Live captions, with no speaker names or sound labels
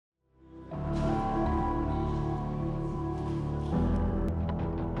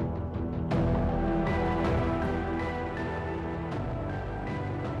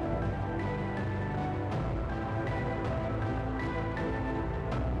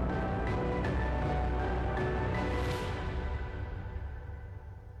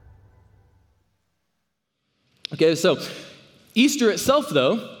Okay, so Easter itself,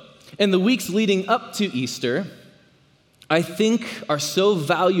 though, and the weeks leading up to Easter, I think are so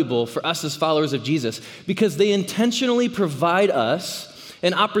valuable for us as followers of Jesus because they intentionally provide us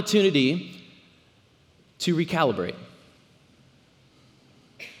an opportunity to recalibrate,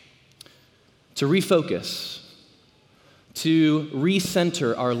 to refocus, to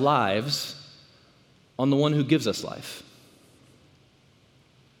recenter our lives on the one who gives us life.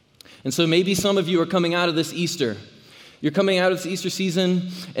 And so maybe some of you are coming out of this Easter. You're coming out of this Easter season,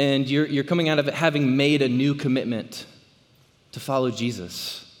 and you're coming out of it having made a new commitment to follow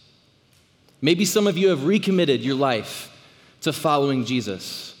Jesus. Maybe some of you have recommitted your life to following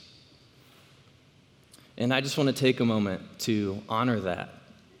Jesus. And I just want to take a moment to honor that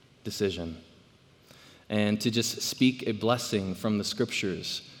decision and to just speak a blessing from the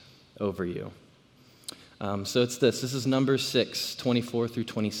scriptures over you. So it's this. This is Numbers 6, 24 through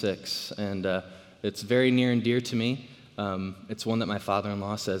 26. And it's very near and dear to me. It's one that my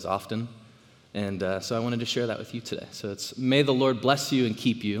father-in-law says often. And so I wanted to share that with you today. So it's, may the Lord bless you and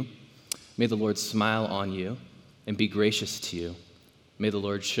keep you. May the Lord smile on you and be gracious to you. May the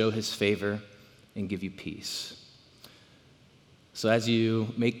Lord show his favor and give you peace. So as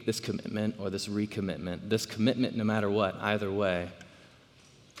you make this commitment or this recommitment, this commitment no matter what, either way,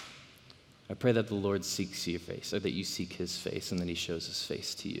 I pray that the Lord seeks your face, or that you seek his face and that he shows his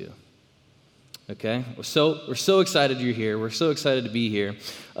face to you. Okay? We're so excited you're here. We're so excited to be here.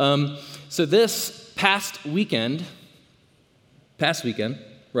 So this past weekend,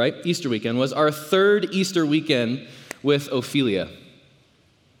 right? Easter weekend was our third Easter weekend with Ophelia.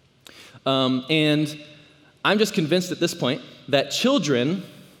 And I'm just convinced at this point that children,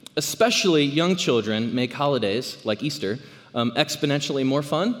 especially young children, make holidays like Easter exponentially more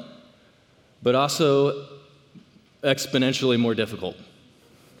fun, but also exponentially more difficult.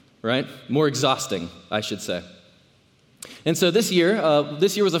 Right? More exhausting, I should say. And so this year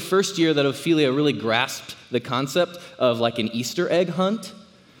was the first year that Ophelia really grasped the concept of like an Easter egg hunt.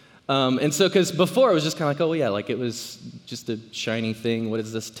 And so, because before it was just kind of like, oh yeah, like it was just a shiny thing. What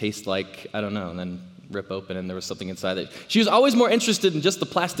does this taste like? I don't know. And then rip open and there was something inside it. She was always more interested in just the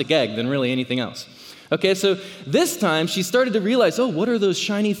plastic egg than really anything else. Okay, so this time she started to realize, oh, what are those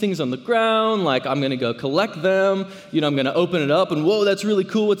shiny things on the ground? Like, I'm going to go collect them. I'm going to open it up, and whoa, that's really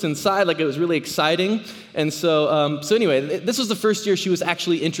cool what's inside. Like, it was really exciting. And so anyway, this was the first year she was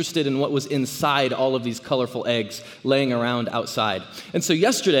actually interested in what was inside all of these colorful eggs laying around outside. And so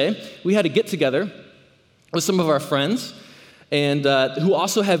yesterday, we had a get-together with some of our friends and who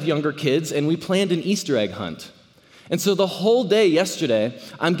also have younger kids, and we planned an Easter egg hunt. And so the whole day yesterday,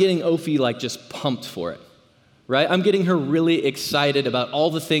 I'm getting Ophi like just pumped for it, right? I'm getting her really excited about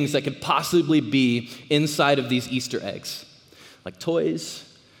all the things that could possibly be inside of these Easter eggs, like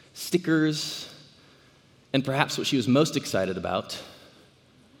toys, stickers, and perhaps what she was most excited about,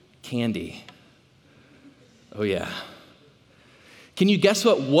 candy. Oh yeah. Can you guess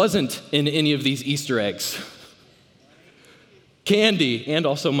what wasn't in any of these Easter eggs? Candy, and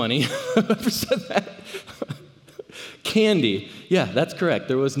also money. Whoever said that? Candy. Yeah, that's correct.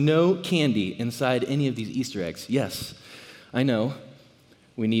 There was no candy inside any of these Easter eggs. Yes, I know.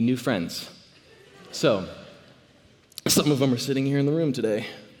 We need new friends. So, some of them are sitting here in the room today.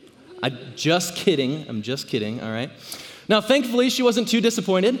 I'm just kidding, all right? Now, thankfully, she wasn't too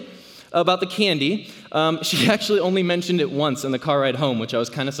disappointed about the candy. She actually only mentioned it once in the car ride home, which I was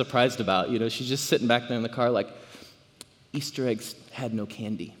kind of surprised about. She's just sitting back there in the car like, Easter eggs had no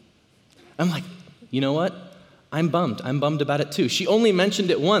candy. I'm like, you know what? I'm bummed about it too. She only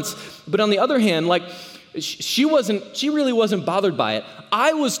mentioned it once, but on the other hand, like, she really wasn't bothered by it.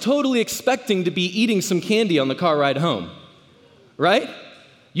 I was totally expecting to be eating some candy on the car ride home, right?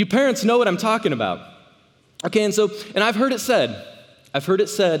 You parents know what I'm talking about. Okay, and I've heard it said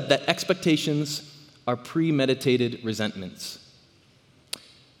that expectations are premeditated resentments.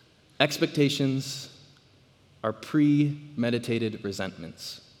 Expectations are premeditated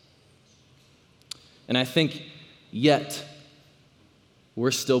resentments. And I think, yet, we're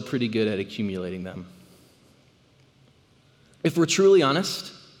still pretty good at accumulating them. If we're truly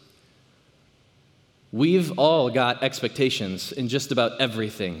honest, we've all got expectations in just about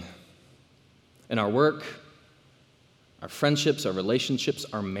everything. In our work, our friendships, our relationships,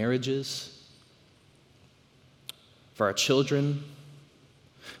 our marriages, for our children.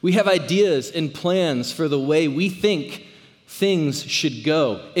 We have ideas and plans for the way we think things should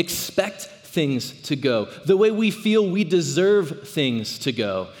go, expect things to go, the way we feel we deserve things to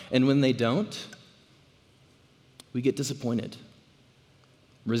go. And when they don't, we get disappointed,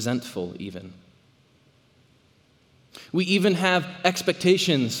 resentful even. We even have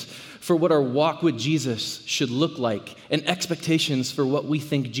expectations for what our walk with Jesus should look like, and expectations for what we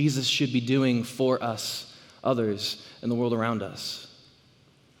think Jesus should be doing for us, others, and the world around us.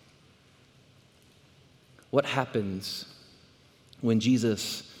 What happens when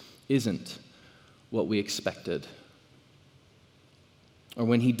Jesus isn't what we expected? Or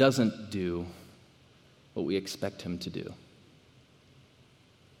when he doesn't do what we expect him to do?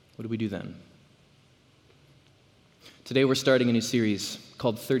 What do we do then? Today we're starting a new series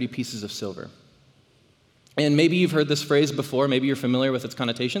called 30 Pieces of Silver. And maybe you've heard this phrase before, maybe you're familiar with its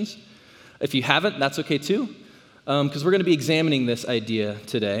connotations. If you haven't, that's okay too, because we're going to be examining this idea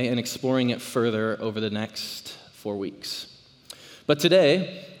today and exploring it further over the next 4 weeks. But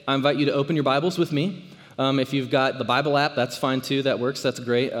today, I invite you to open your Bibles with me. If you've got the Bible app, that's fine too, that works, that's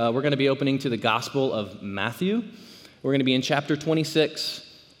great. We're going to be opening to the Gospel of Matthew. We're going to be in chapter 26,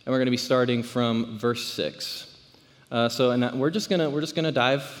 and we're going to be starting from verse 6. We're just gonna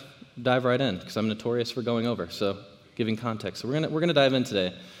dive right in, because I'm notorious for going over, so giving context. So we're gonna dive in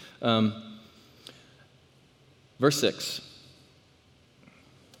today. Verse 6.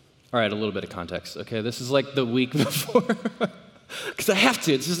 All right, a little bit of context. Okay, this is like the week before, because I have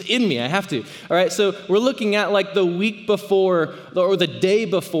to. It's just in me. I have to. All right, so we're looking at like the week before, or the day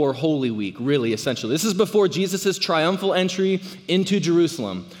before Holy Week, really, essentially. This is before Jesus' triumphal entry into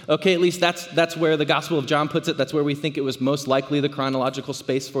Jerusalem. Okay, at least that's where the Gospel of John puts it. That's where we think it was most likely the chronological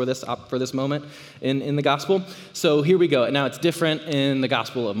space for this moment in the Gospel. So here we go. Now it's different in the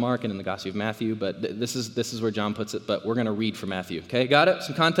Gospel of Mark and in the Gospel of Matthew, but this is where John puts it. But we're going to read from Matthew. Okay, got it?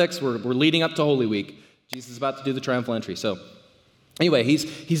 Some context. We're leading up to Holy Week. Jesus is about to do the triumphal entry. So anyway,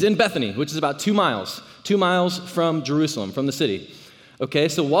 he's in Bethany, which is about 2 miles from Jerusalem, from the city. Okay,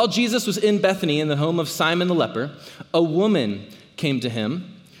 so while Jesus was in Bethany in the home of Simon the leper, a woman came to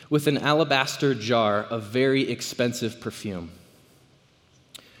him with an alabaster jar of very expensive perfume,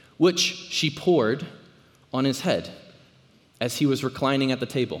 which she poured on his head as he was reclining at the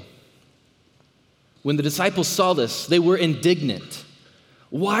table. When the disciples saw this, they were indignant.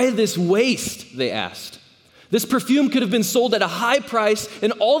 "Why this waste?" they asked. "This perfume could have been sold at a high price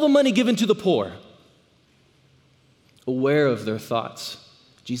and all the money given to the poor." Aware of their thoughts,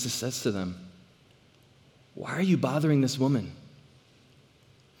 Jesus says to them, "Why are you bothering this woman?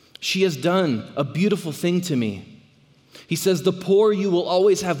 She has done a beautiful thing to me." He says, "The poor you will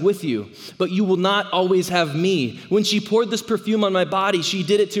always have with you, but you will not always have me. When she poured this perfume on my body, she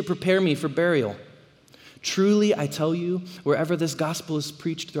did it to prepare me for burial. Truly, I tell you, wherever this gospel is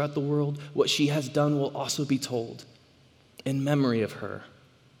preached throughout the world, what she has done will also be told in memory of her."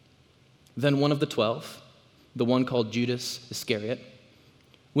 Then one of the 12, the one called Judas Iscariot,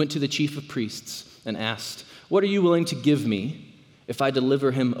 went to the chief of priests and asked, "What are you willing to give me if I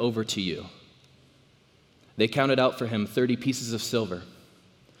deliver him over to you?" They counted out for him 30 pieces of silver.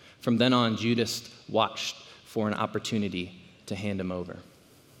 From then on, Judas watched for an opportunity to hand him over.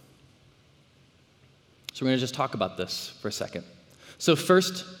 So we're going to just talk about this for a second. So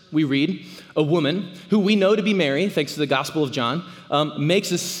first, we read a woman who we know to be Mary, thanks to the Gospel of John,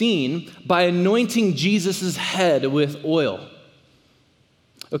 makes a scene by anointing Jesus' head with oil.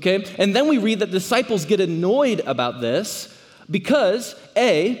 Okay? And then we read that the disciples get annoyed about this because,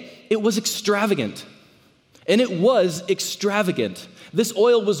 A, it was extravagant. And it was extravagant. This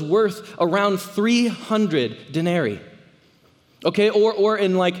oil was worth around 300 denarii. Okay, or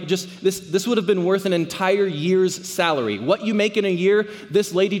in like just this would have been worth an entire year's salary. What you make in a year,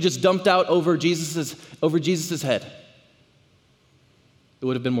 this lady just dumped out over Jesus's head. It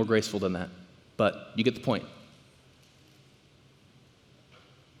would have been more graceful than that, but you get the point.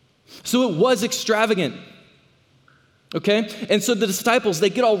 So it was extravagant. Okay? And so the disciples, they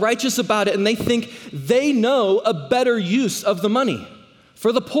get all righteous about it and they think they know a better use of the money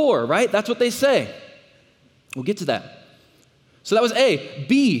for the poor, right? That's what they say. We'll get to that. So that was A.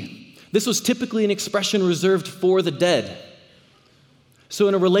 B, this was typically an expression reserved for the dead. So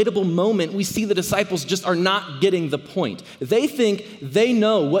in a relatable moment, we see the disciples just are not getting the point. They think they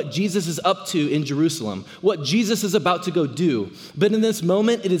know what Jesus is up to in Jerusalem, what Jesus is about to go do. But in this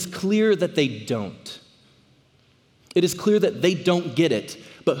moment, it is clear that they don't. It is clear that they don't get it.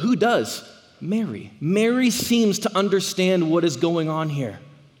 But who does? Mary. Mary seems to understand what is going on here.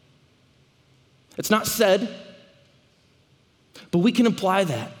 It's not said, but we can imply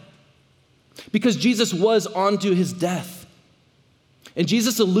that. Because Jesus was on to his death. And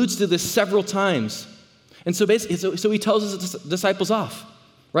Jesus alludes to this several times. And so basically, so he tells his disciples off,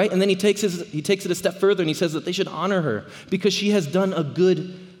 right? And then he takes it a step further and he says that they should honor her because she has done a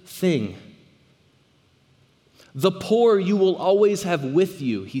good thing. "The poor you will always have with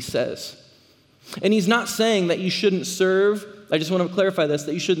you," he says. And he's not saying that you shouldn't serve, I just want to clarify this,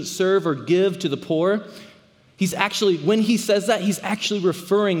 that you shouldn't serve or give to the poor. He's actually, when he says that, he's actually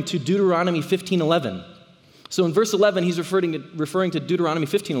referring to Deuteronomy 15:11. So in verse 11, he's referring to Deuteronomy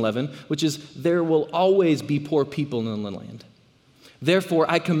 15:11, which is, there will always be poor people in the land. Therefore,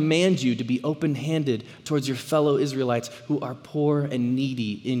 I command you to be open-handed towards your fellow Israelites who are poor and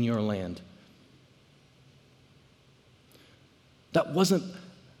needy in your land. That wasn't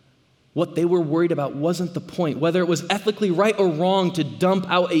what they were worried about, wasn't the point. Whether it was ethically right or wrong to dump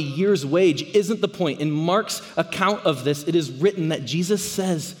out a year's wage isn't the point. In Mark's account of this, it is written that Jesus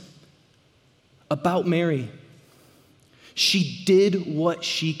says about Mary, she did what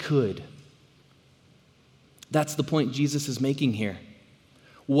she could. That's the point Jesus is making here.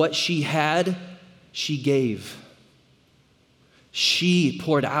 What she had, she gave. She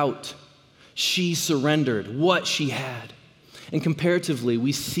poured out. She surrendered what she had. And comparatively,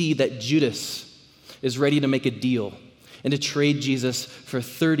 we see that Judas is ready to make a deal and to trade Jesus for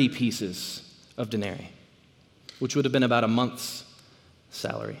 30 pieces of denarii, which would have been about a month's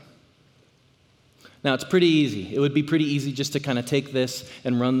salary. Now, it's pretty easy. It would be pretty easy just to kind of take this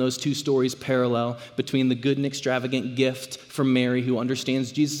and run those two stories parallel between the good and extravagant gift from Mary, who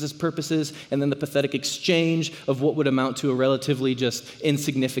understands Jesus' purposes, and then the pathetic exchange of what would amount to a relatively just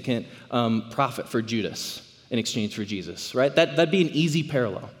insignificant profit for Judas in exchange for Jesus, right? That'd be an easy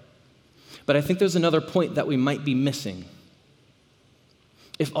parallel. But I think there's another point that we might be missing.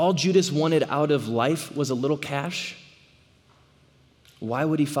 If all Judas wanted out of life was a little cash, why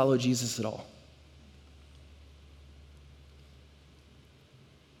would he follow Jesus at all?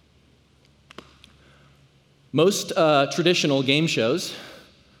 Most traditional game shows,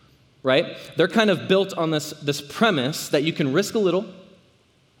 right, they're kind of built on this premise that you can risk a little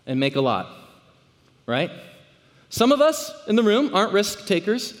and make a lot, right? Some of us in the room aren't risk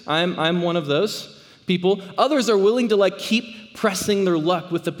takers. I'm one of those people. Others are willing to keep pressing their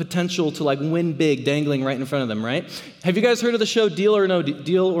luck with the potential to win big dangling right in front of them, right? Have you guys heard of the show Deal or No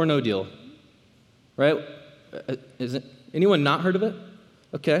Deal? Right? Is it anyone not heard of it?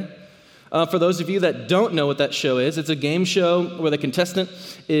 Okay. For those of you that don't know what that show is, it's a game show where the contestant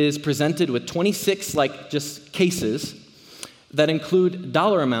is presented with 26 just cases that include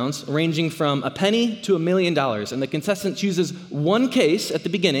dollar amounts ranging from a penny to $1 million. And the contestant chooses one case at the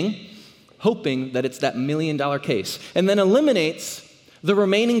beginning, hoping that it's that $1 million case, and then eliminates the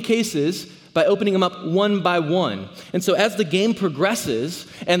remaining cases by opening them up one by one. And so as the game progresses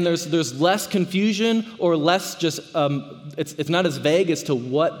and there's less confusion or less just, it's not as vague as to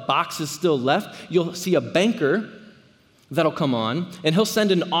what box is still left, you'll see a banker that'll come on, and he'll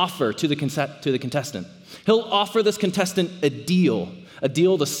send an offer to the contestant. He'll offer this contestant a deal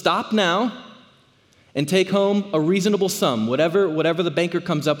to stop now and take home a reasonable sum, whatever the banker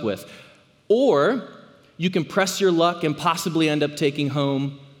comes up with. Or you can press your luck and possibly end up taking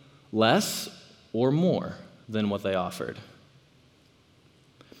home less or more than what they offered.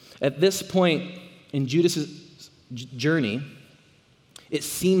 At this point in Judas' journey, it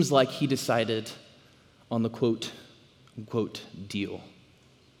seems like he decided on the quote, deal.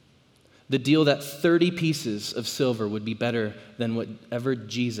 The deal that 30 pieces of silver would be better than whatever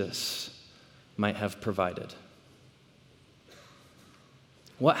Jesus might have provided.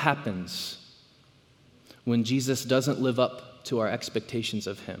 What happens when Jesus doesn't live up to our expectations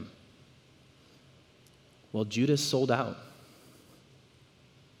of him? Well, Judas sold out.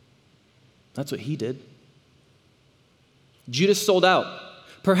 That's what he did. Judas sold out.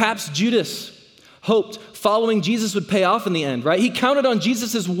 Perhaps Judas hoped following Jesus would pay off in the end, right? He counted on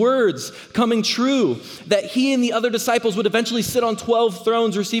Jesus' words coming true, that he and the other disciples would eventually sit on 12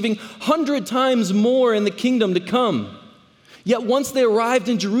 thrones, receiving 100 times more in the kingdom to come. Yet once they arrived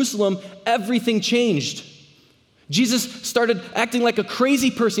in Jerusalem, everything changed. Jesus started acting like a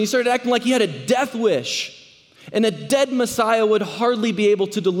crazy person. He started acting like he had a death wish. And a dead Messiah would hardly be able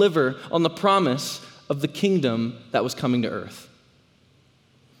to deliver on the promise of the kingdom that was coming to earth.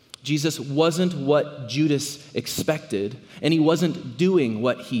 Jesus wasn't what Judas expected, and he wasn't doing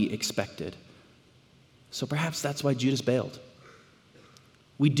what he expected. So perhaps that's why Judas bailed.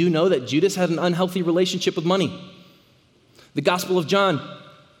 We do know that Judas had an unhealthy relationship with money. The Gospel of John,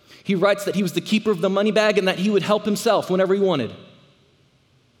 he writes that he was the keeper of the money bag and that he would help himself whenever he wanted.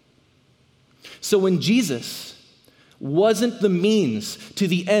 So when Jesus wasn't the means to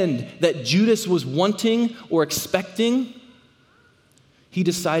the end that Judas was wanting or expecting, he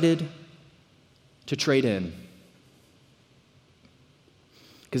decided to trade in.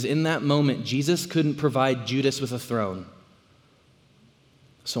 Because in that moment, Jesus couldn't provide Judas with a throne.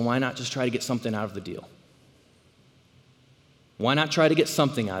 So why not just try to get something out of the deal? Why not try to get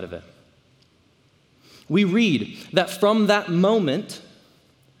something out of it? we read that from that moment,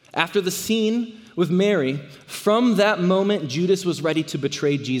 after the scene with Mary, from that moment, Judas was ready to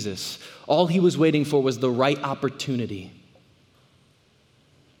betray Jesus. All he was waiting for was the right opportunity.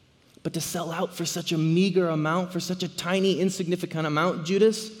 But to sell out for such a meager amount, for such a tiny, insignificant amount,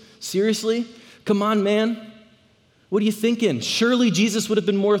 Judas? Seriously? Come on, man. What are you thinking? Surely Jesus would have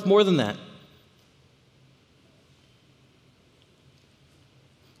been worth more than that.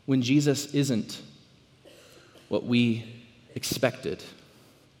 When Jesus isn't what we expected,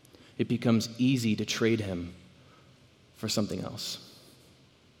 it becomes easy to trade him for something else.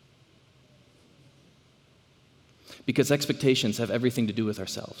 Because expectations have everything to do with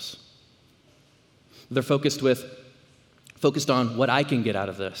ourselves. They're focused on what I can get out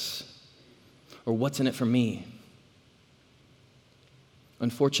of this, or what's in it for me.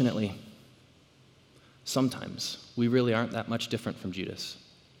 Unfortunately, sometimes we really aren't that much different from Judas.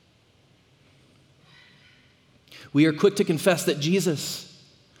 We are quick to confess that Jesus,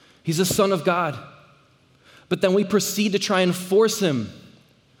 he's the Son of God, but then we proceed to try and force him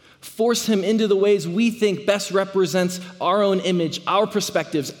into the ways we think best represents our own image, our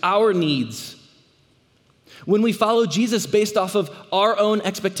perspectives, our needs. When we follow Jesus based off of our own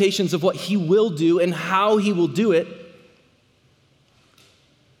expectations of what he will do and how he will do it,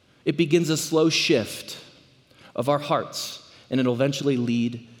 it begins a slow shift of our hearts, and it'll eventually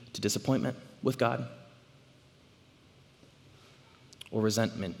lead to disappointment with God or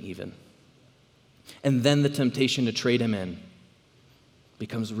resentment even. And then the temptation to trade him in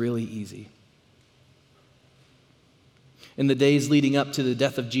becomes really easy. In the days leading up to the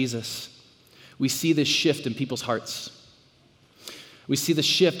death of Jesus, we see this shift in people's hearts. We see the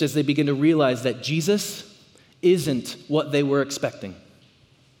shift as they begin to realize that Jesus isn't what they were expecting.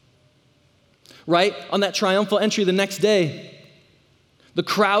 Right? On that triumphal entry the next day, the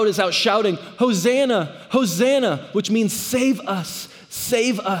crowd is out shouting, "Hosanna, Hosanna," which means save us,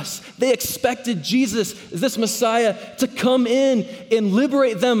 save us. They expected Jesus, this Messiah, to come in and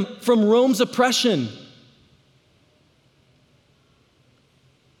liberate them from Rome's oppression.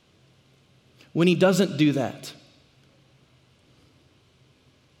 When he doesn't do that,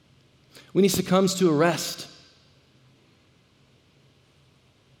 when he succumbs to arrest,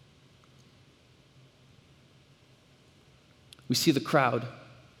 we see the crowd,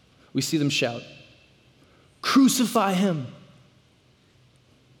 we see them shout, "Crucify him."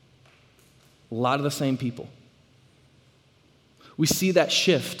 A lot of the same people. We see that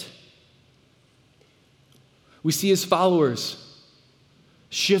shift. We see his followers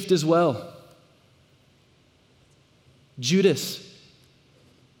shift as well. Judas,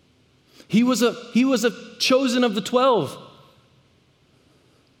 he was a chosen of the 12.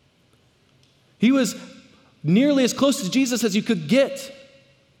 He was nearly as close to Jesus as you could get.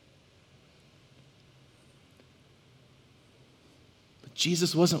 But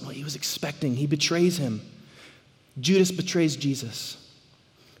Jesus wasn't what he was expecting. He betrays him. Judas betrays Jesus.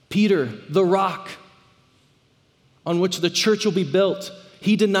 Peter, the rock on which the church will be built,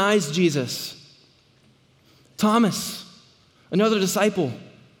 he denies Jesus. Thomas, another disciple,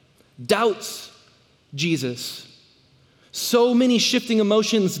 doubts Jesus. So many shifting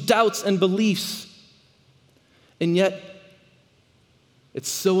emotions, doubts, and beliefs. And yet, it's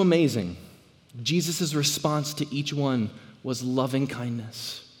so amazing. Jesus' response to each one was loving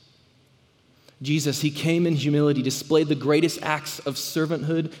kindness. Jesus, he came in humility, displayed the greatest acts of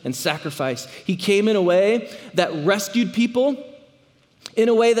servanthood and sacrifice. He came in a way that rescued people, in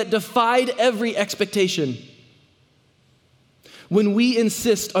a way that defied every expectation. When we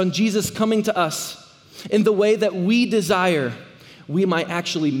insist on Jesus coming to us in the way that we desire, we might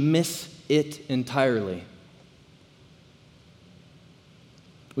actually miss it entirely.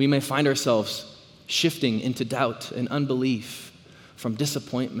 We may find ourselves shifting into doubt and unbelief, from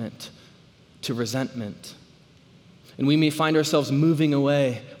disappointment to resentment. And we may find ourselves moving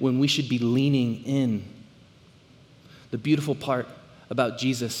away when we should be leaning in. The beautiful part about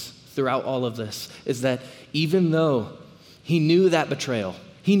Jesus throughout all of this is that even though he knew that betrayal,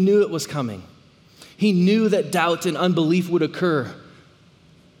 he knew it was coming, he knew that doubt and unbelief would occur,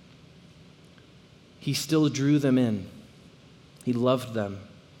 he still drew them in. He loved them.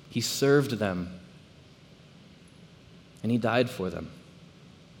 He served them. And he died for them.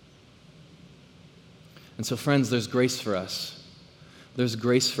 And so, friends, there's grace for us. There's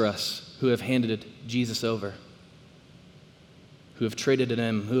grace for us who have handed Jesus over, who have traded in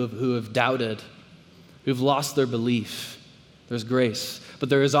him, who have doubted, who have lost their belief. There's grace. But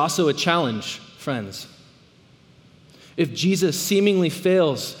there is also a challenge, friends. If Jesus seemingly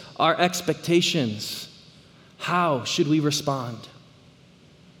fails our expectations, how should we respond?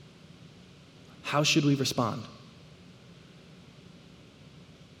 How should we respond?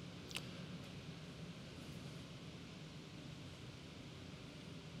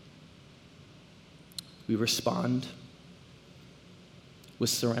 We respond with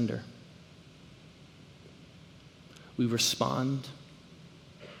surrender. We respond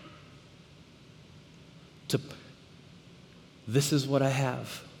to, this is what I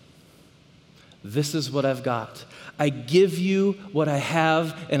have. This is what I've got. I give you what I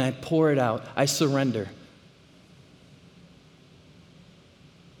have and I pour it out. I surrender.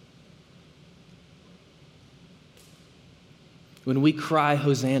 When we cry,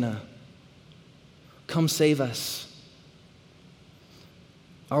 Hosanna, come save us,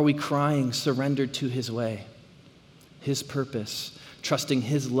 are we crying surrendered to his way, his purpose, trusting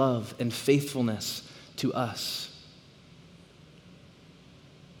his love and faithfulness to us?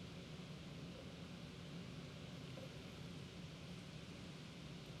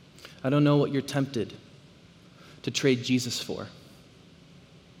 I don't know what you're tempted to trade Jesus for.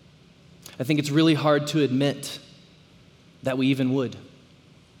 I think it's really hard to admit that we even would.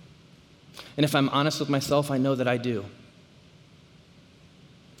 And if I'm honest with myself, I know that I do.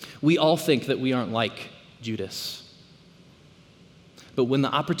 We all think that we aren't like Judas. But when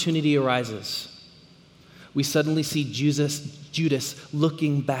the opportunity arises, we suddenly see Judas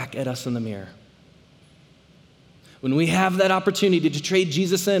looking back at us in the mirror. When we have that opportunity to trade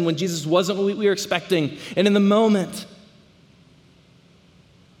Jesus in, when Jesus wasn't what we were expecting, and in the moment,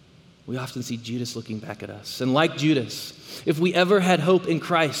 we often see Judas looking back at us. And like Judas, if we ever had hope in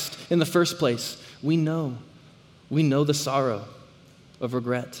Christ in the first place, we know the sorrow of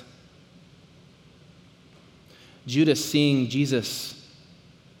regret. Judas seeing Jesus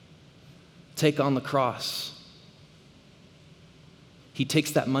take on the cross, he takes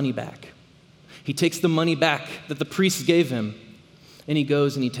that money back. He takes the money back that the priests gave him, and he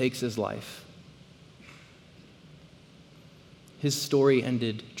goes and he takes his life. His story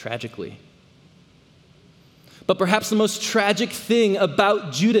ended tragically. But perhaps the most tragic thing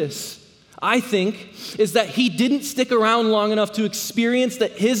about Judas, I think, is that he didn't stick around long enough to experience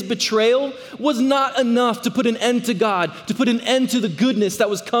that his betrayal was not enough to put an end to God, to put an end to the goodness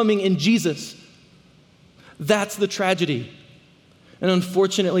that was coming in Jesus. That's the tragedy. And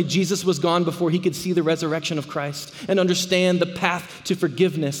unfortunately, Jesus was gone before he could see the resurrection of Christ and understand the path to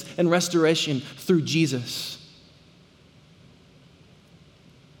forgiveness and restoration through Jesus.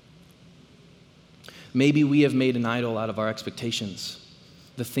 Maybe we have made an idol out of our expectations,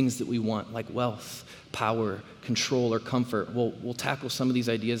 the things that we want, like wealth, power, control, or comfort. We'll tackle some of these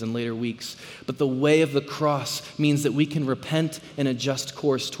ideas in later weeks. But the way of the cross means that we can repent and adjust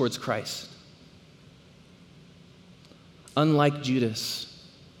course towards Christ. Unlike Judas,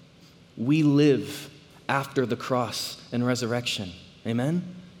 we live after the cross and resurrection. Amen?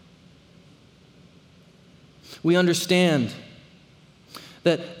 We understand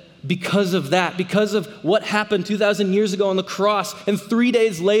that because of that, because of what happened 2,000 years ago on the cross and 3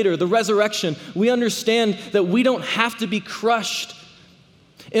 days later, the resurrection, we understand that we don't have to be crushed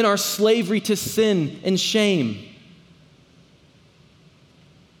in our slavery to sin and shame.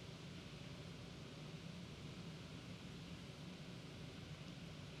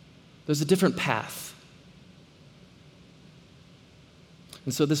 There's a different path.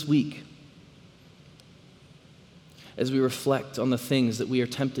 And so this week, as we reflect on the things that we are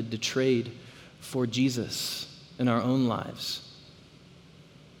tempted to trade for Jesus in our own lives,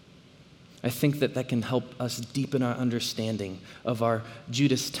 I think that can help us deepen our understanding of our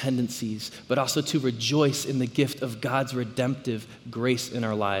Judas tendencies, but also to rejoice in the gift of God's redemptive grace in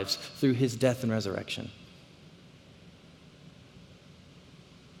our lives through his death and resurrection.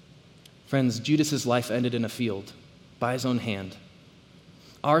 Friends, Judas's life ended in a field by his own hand.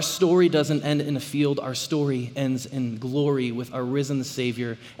 Our story doesn't end in a field. Our story ends in glory with our risen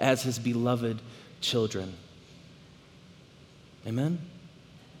Savior as his beloved children. Amen?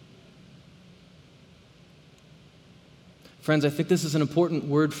 Friends, I think this is an important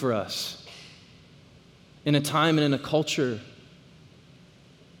word for us in a time and in a culture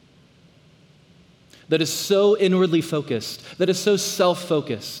that is so inwardly focused, that is so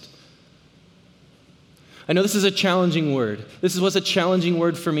self-focused. I know this is a challenging word. This was a challenging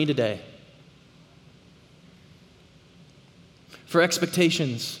word for me today. For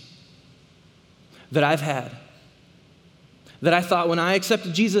expectations that I've had, that I thought when I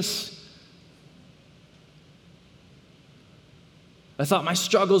accepted Jesus, I thought my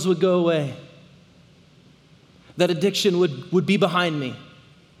struggles would go away, that addiction would be behind me,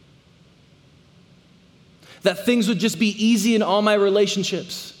 that things would just be easy in all my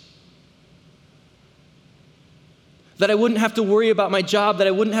relationships, that I wouldn't have to worry about my job, that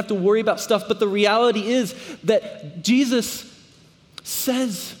I wouldn't have to worry about stuff. But the reality is that Jesus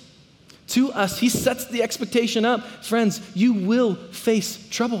says to us, he sets the expectation up. Friends, you will face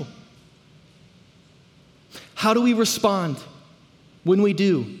trouble. How do we respond when we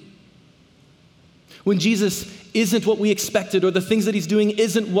do? When Jesus isn't what we expected, or the things that he's doing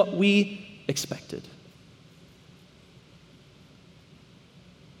isn't what we expected?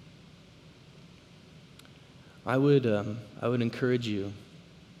 I would encourage you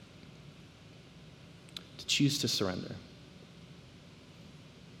to choose to surrender.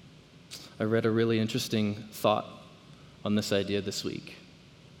 I read a really interesting thought on this idea this week.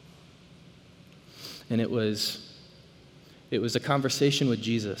 And it was a conversation with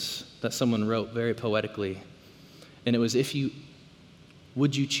Jesus that someone wrote very poetically. And it was,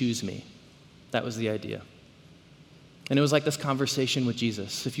 would you choose me? That was the idea. And it was like this conversation with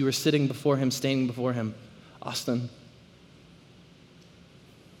Jesus. If you were sitting before him, standing before him, Austin,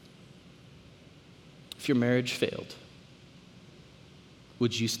 if your marriage failed,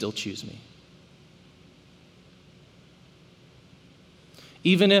 would you still choose me?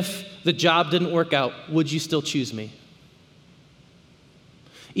 Even if the job didn't work out, would you still choose me?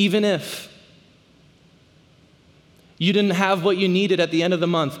 Even if you didn't have what you needed at the end of the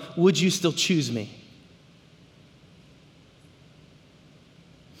month, would you still choose me?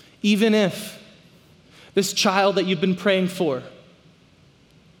 Even if this child that you've been praying for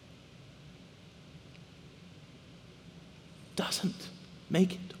doesn't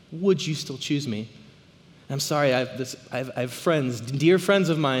make it, would you still choose me? I'm sorry, I have friends, dear friends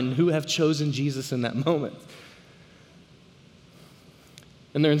of mine, who have chosen Jesus in that moment.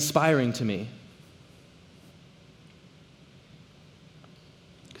 And they're inspiring to me.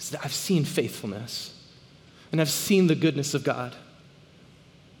 Because I've seen faithfulness, and I've seen the goodness of God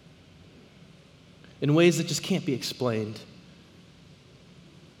in ways that just can't be explained.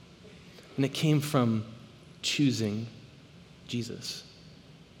 And it came from choosing Jesus.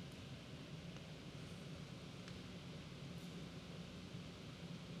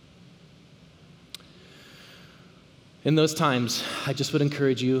 In those times, I just would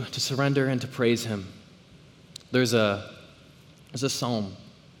encourage you to surrender and to praise him. There's a psalm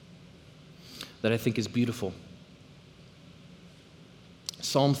that I think is beautiful.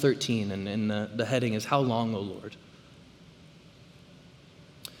 Psalm 13, and the heading is, How Long, O Lord?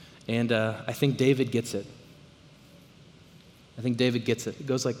 And I think David gets it. It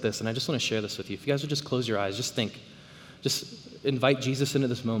goes like this, and I just want to share this with you. If you guys would just close your eyes, just think. Just invite Jesus into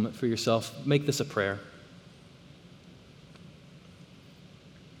this moment for yourself. Make this a prayer.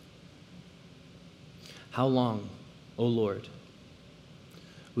 How long, O Lord,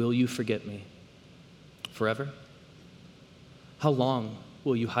 will you forget me? Forever? How long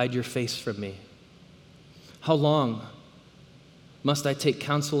will you hide your face from me? How long must I take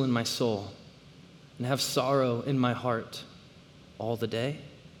counsel in my soul and have sorrow in my heart all the day?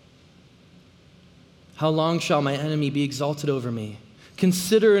 How long shall my enemy be exalted over me?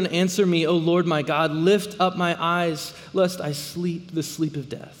 Consider and answer me, O Lord my God. Lift up my eyes, lest I sleep the sleep of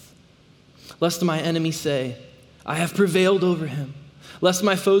death. Lest my enemy say, I have prevailed over him. Lest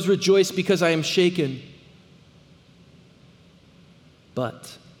my foes rejoice because I am shaken.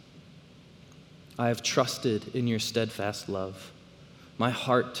 But I have trusted in your steadfast love. My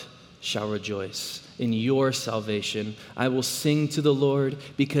heart shall rejoice in your salvation. I will sing to the Lord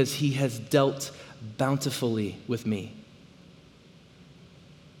because he has dealt bountifully with me.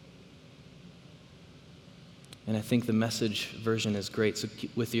 And I think the Message version is great. So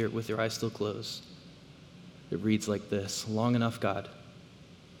with your eyes still closed, it reads like this: Long enough, God.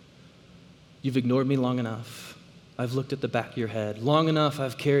 You've ignored me long enough. I've looked at the back of your head. Long enough,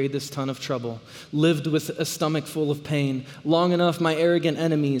 I've carried this ton of trouble, lived with a stomach full of pain. Long enough, my arrogant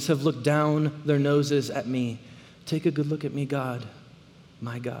enemies have looked down their noses at me. Take a good look at me, God.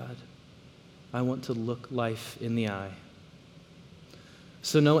 My God, I want to look life in the eye.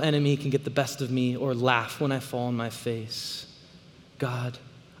 So no enemy can get the best of me or laugh when I fall on my face. God,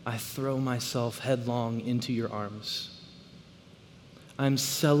 I throw myself headlong into your arms. I'm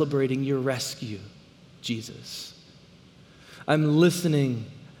celebrating your rescue, Jesus. I'm listening.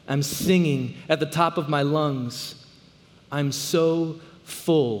 I'm singing at the top of my lungs. I'm so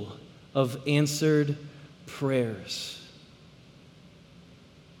full of answered prayers.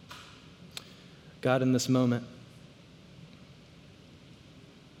 God, in this moment,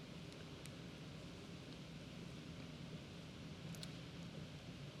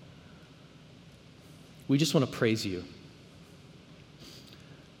 we just want to praise you.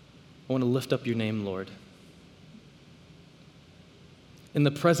 I want to lift up your name, Lord. In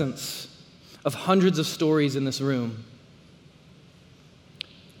the presence of hundreds of stories in this room,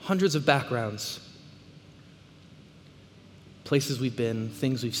 hundreds of backgrounds, places we've been,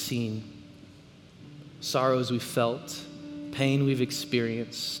 things we've seen, sorrows we've felt, pain we've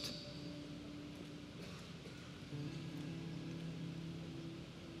experienced.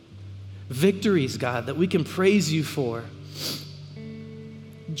 Victories, God, that we can praise you for.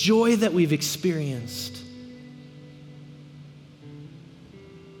 Joy that we've experienced.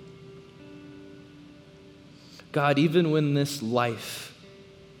 God, even when this life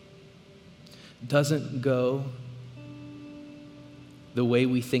doesn't go the way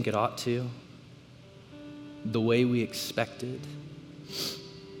we think it ought to, the way we expected,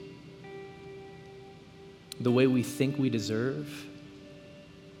 the way we think we deserve,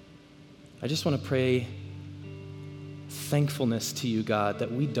 I just want to pray thankfulness to you, God,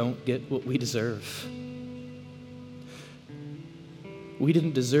 that we don't get what we deserve. We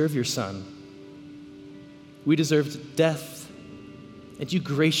didn't deserve your Son. We deserved death, and you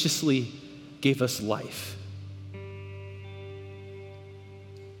graciously gave us life.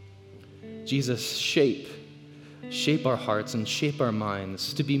 Jesus, shape our hearts and shape our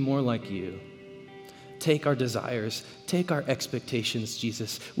minds to be more like you. Take our desires, take our expectations,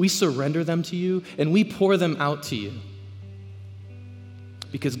 Jesus. We surrender them to you, and we pour them out to you.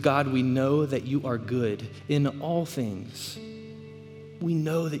 Because, God, we know that you are good in all things. We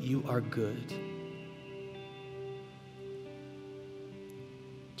know that you are good.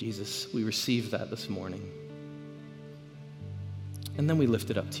 Jesus, we receive that this morning. And then we lift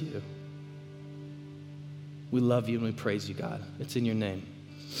it up to you. We love you and we praise you, God. It's in your name.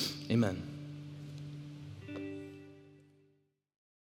 Amen.